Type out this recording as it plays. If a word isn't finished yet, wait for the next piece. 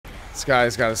This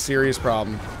guy's got a serious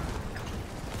problem.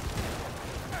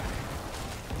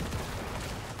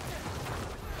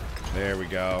 There we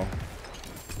go.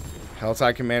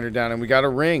 Helltide Commander down, and we got a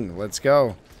ring. Let's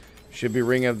go. Should be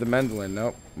Ring of the Mendelin.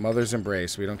 Nope. Mother's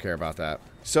Embrace. We don't care about that.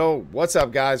 So, what's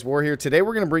up, guys? We're here. Today,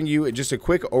 we're going to bring you just a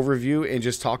quick overview and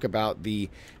just talk about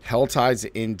the Helltides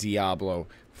in Diablo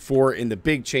 4 and the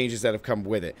big changes that have come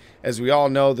with it. As we all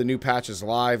know, the new patch is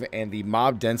live, and the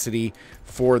mob density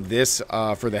for this,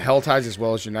 for the Helltides as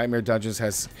well as your Nightmare Dungeons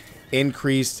has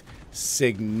increased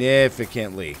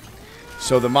significantly.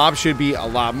 So, the mob should be a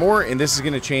lot more, and this is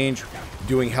going to change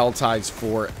doing Helltides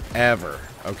forever,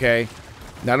 okay?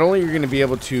 Not only are you going to be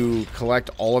able to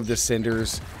collect all of the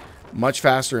cinders much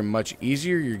faster and much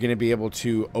easier, you're going to be able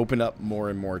to open up more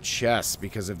and more chests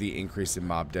because of the increase in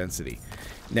mob density.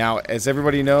 Now, as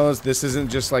everybody knows, this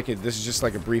isn't just like this is just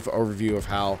like a brief overview of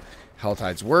how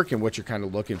Helltides work and what you're kind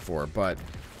of looking for. But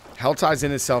Helltides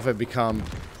in itself have become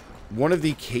one of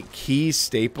the key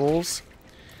staples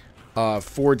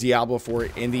for Diablo 4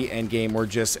 in the end game, or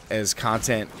just as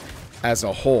content as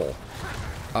a whole.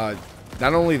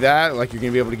 Not only that, like, you're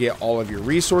going to be able to get all of your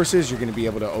resources. You're going to be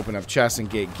able to open up chests and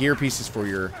get gear pieces for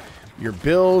your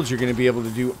builds. You're going to be able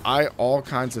to do all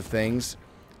kinds of things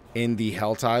in the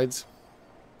Helltides,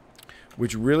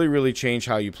 which really change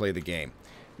how you play the game.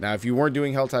 Now, if you weren't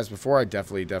doing Helltides before, I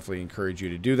definitely encourage you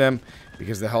to do them,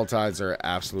 because the Helltides are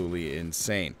absolutely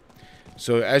insane.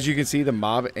 So as you can see, the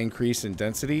mob increase in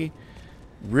density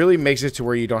really makes it to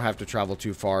where you don't have to travel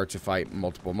too far to fight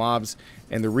multiple mobs,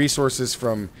 and the resources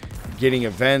from getting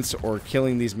events or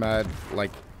killing these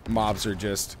mobs are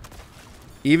just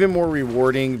even more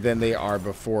rewarding than they are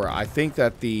before. I think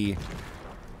that the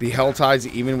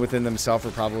Helltides, even within themselves,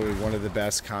 are probably one of the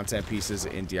best content pieces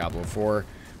in Diablo 4,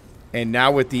 and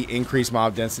now with the increased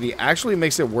mob density, actually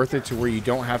makes it worth it to where you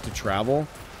don't have to travel,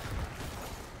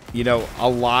 you know, a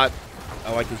lot,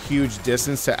 like a huge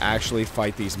distance to actually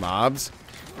fight these mobs.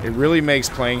 It really makes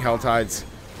playing Helltides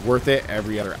worth it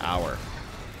every other hour.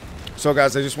 So,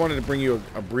 guys, I just wanted to bring you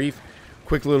a brief,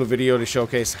 quick little video to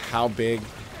showcase how big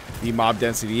the mob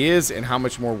density is and how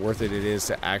much more worth it is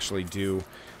to actually do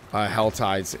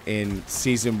Helltides in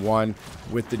Season 1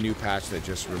 with the new patch that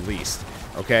just released.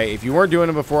 Okay, if you weren't doing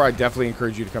them before, I definitely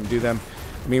encourage you to come do them.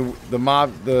 I mean,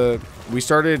 we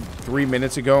started 3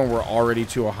 minutes ago, and we're already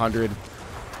to 100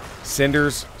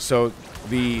 cinders. So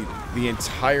the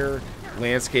entire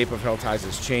landscape of Helltides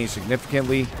has changed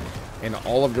significantly, and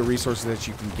all of the resources that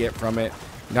you can get from it,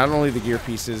 not only the gear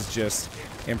pieces, just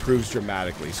improves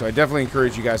dramatically. So I definitely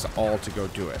encourage you guys all to go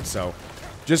do it. So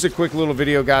just a quick little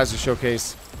video, guys, to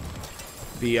showcase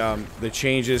the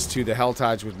changes to the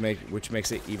Helltides, which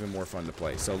makes it even more fun to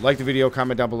play. So like the video,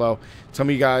 comment down below, tell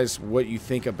me, guys, what you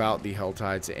think about the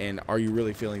Helltides, and are you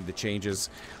really feeling the changes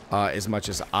as much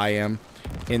as I am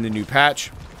in the new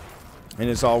patch? And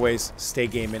as always, stay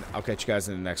gaming. I'll catch you guys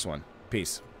in the next one.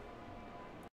 Peace.